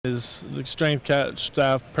is the strength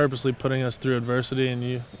staff purposely putting us through adversity,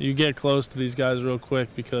 and you get close to these guys real quick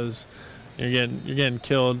because you're getting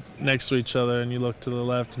killed next to each other, and you look to the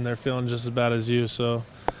left and they're feeling just as bad as you. So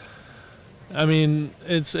I mean,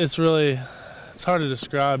 it's hard to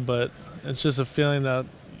describe, but it's just a feeling that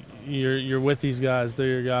you're with these guys, they're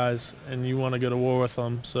your guys, and you want to go to war with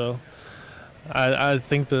them. So I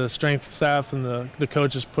think the strength staff and the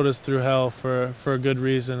coaches put us through hell for a good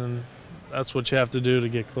reason, and that's what you have to do to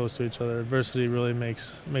get close to each other. Adversity really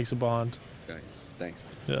makes a bond. Okay, thanks.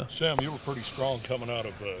 Yeah. Sam, you were pretty strong coming out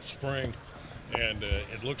of spring, and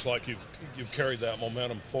it looks like you've carried that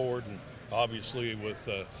momentum forward. And obviously, with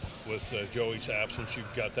Joey's absence,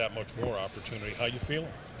 you've got that much more opportunity. How you feeling?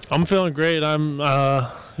 I'm feeling great. I'm,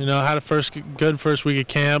 had a good first week of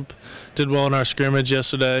camp, did well in our scrimmage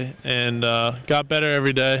yesterday, and got better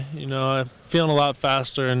every day. I'm feeling a lot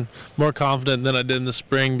faster and more confident than I did in the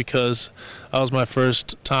spring because that was my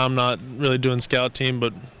first time not really doing scout team,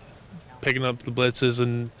 but picking up the blitzes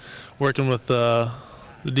and working with the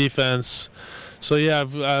defense. So yeah,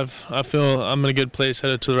 I feel I'm in a good place,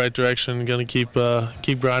 headed to the right direction. Going to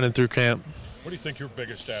keep grinding through camp. What do you think your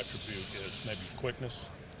biggest attribute is? Maybe quickness?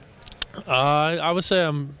 I would say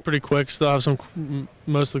I'm pretty quick. Still have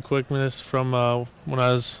most of the quickness from when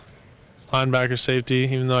I was linebacker safety,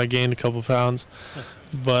 even though I gained a couple pounds.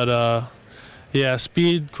 But yeah,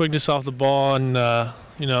 speed, quickness off the ball, and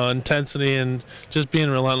intensity, and just being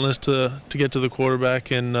relentless to get to the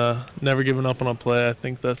quarterback and never giving up on a play. I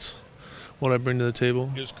think that's what I bring to the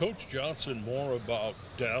table. Is Coach Johnson more about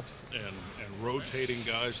depth and rotating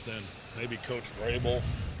guys than maybe Coach Vrabel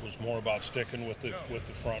was more about sticking with the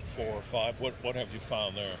front 4 or 5? What have you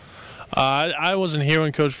found there? I wasn't here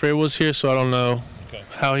when Coach Vrabel was here, so I don't know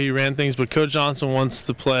how he ran things. But Coach Johnson wants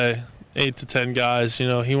to play 8 to 10 guys.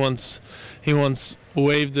 He wants a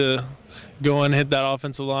wave to go and hit that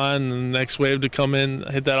offensive line, and the next wave to come in,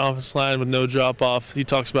 hit that offensive line with no drop off. He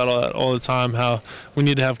talks about that all the time, how we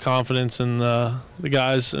need to have confidence in the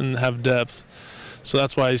guys and have depth. So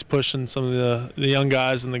that's why he's pushing some of the young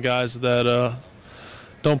guys and the guys that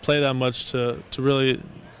don't play that much to really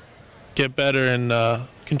get better and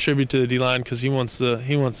contribute to the D-line, because he wants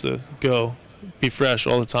to go be fresh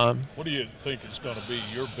all the time. What do you think is going to be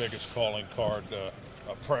your biggest calling card,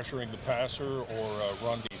 pressuring the passer or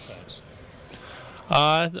run defense?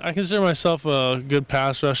 I consider myself a good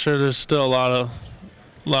pass rusher. There's still a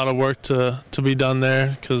lot of work to be done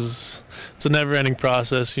there because it's a never-ending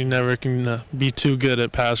process. You never can be too good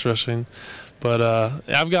at pass rushing. But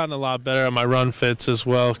I've gotten a lot better at my run fits as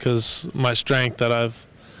well because my strength that I've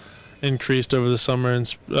increased over the summer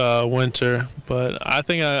and winter. But I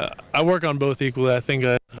think I work on both equally. I think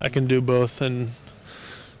I can do both and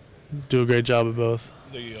do a great job of both.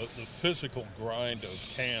 The physical grind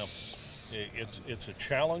of camp, it's a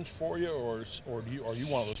challenge for you, or are you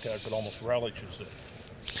one of those guys that almost relishes it?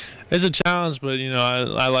 It's a challenge, but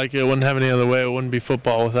I like it. I wouldn't have it any other way. It wouldn't be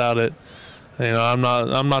football without it. I'm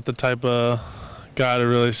not the type of guy to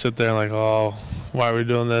really sit there and like, oh, why are we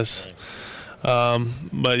doing this? Right.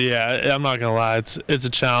 But yeah, I'm not gonna lie. It's a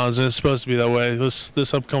challenge, and it's supposed to be that way.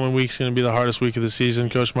 This upcoming week's gonna be the hardest week of the season,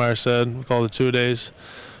 Coach Meyer said, with all the 2-days.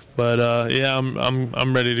 But yeah,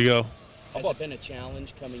 I'm ready to go. Has it been a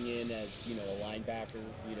challenge coming in as a linebacker?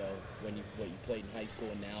 When you played in high school,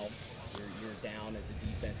 and now you're down as a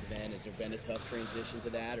defensive end. Has there been a tough transition to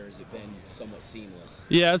that, or has it been somewhat seamless?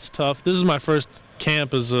 Yeah, it's tough. This is my first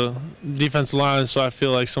camp as a defensive lineman, so I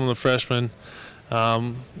feel like some of the freshmen,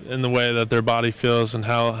 in the way that their body feels and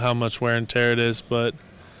how much wear and tear it is. But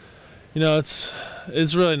it's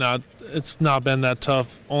really not. It's not been that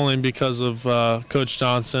tough, only because of Coach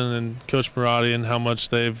Johnson and Coach Marotti and how much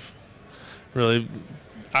they've really.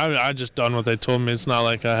 I just done what they told me. It's not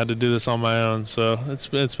like I had to do this on my own, so it's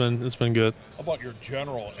been good. How about your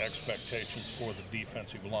general expectations for the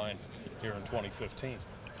defensive line here in 2015?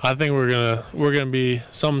 I think we're gonna be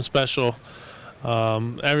something special.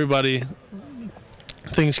 Everybody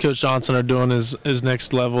thinks Coach Johnson are doing is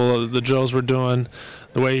next level. The drills we're doing,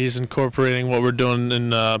 the way he's incorporating what we're doing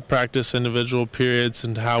in practice, individual periods,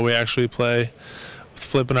 and how we actually play,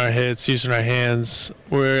 flipping our hits, using our hands.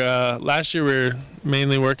 Last year we were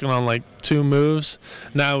mainly working on like 2 moves.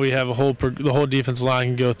 Now we have the whole defensive line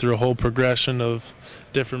can go through a whole progression of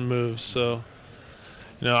different moves. So,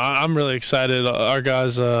 I'm really excited. Our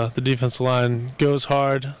guys, the defensive line goes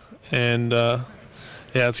hard, and yeah,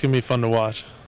 it's gonna be fun to watch.